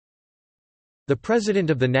The President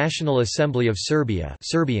of the National Assembly of Serbia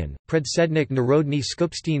Serbian, Predsednik Narodne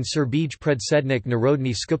Skupštine Srbije Predsednik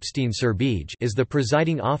Narodne Skupštine Srbije is the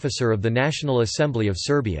presiding officer of the National Assembly of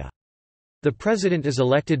Serbia. The President is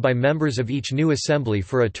elected by members of each new assembly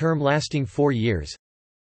for a term lasting 4 years.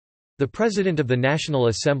 The President of the National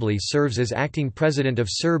Assembly serves as acting President of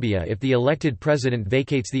Serbia if the elected President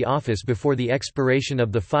vacates the office before the expiration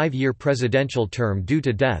of the 5-year presidential term due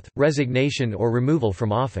to death, resignation or removal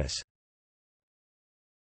from office.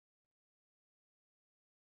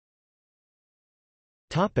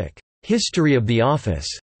 History of the office.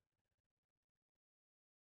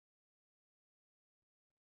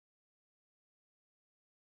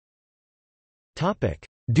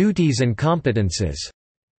 Duties and competences.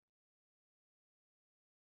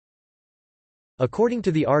 According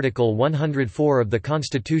to the Article 104 of the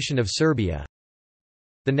Constitution of Serbia,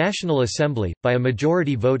 the National Assembly, by a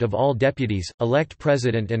majority vote of all deputies, elect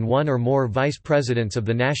President and one or more Vice Presidents of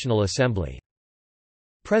the National Assembly.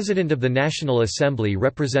 President of the National Assembly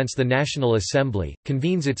represents the National Assembly,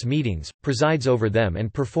 convenes its meetings, presides over them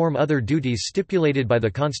and perform other duties stipulated by the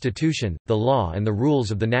Constitution, the law and the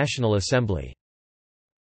rules of the National Assembly.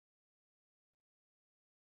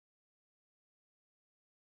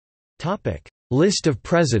 List of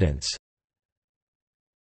presidents.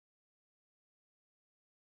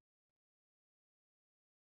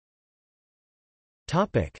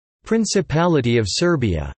 Principality of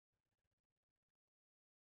Serbia.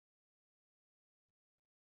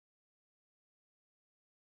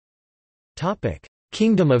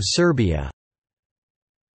 Kingdom of Serbia.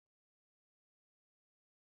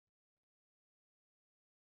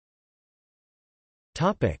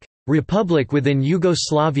 Republic within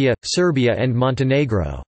Yugoslavia, Serbia and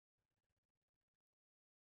Montenegro.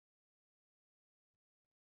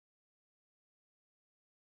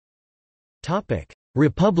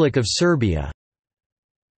 Republic of Serbia.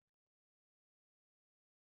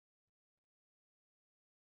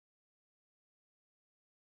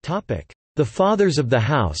 The Fathers of the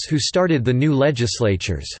House who started the new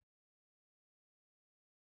legislatures.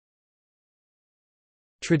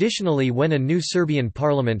 Traditionally, when a new Serbian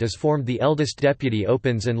parliament is formed, the eldest deputy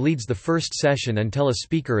opens and leads the first session until a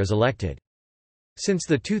speaker is elected. Since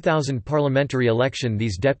the 2000 parliamentary election,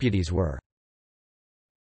 these deputies were.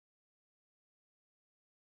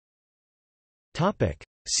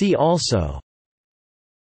 See also: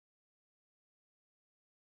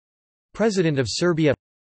 President of Serbia,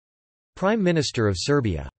 Prime Minister of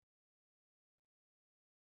Serbia.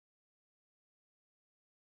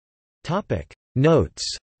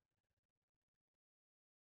 Notes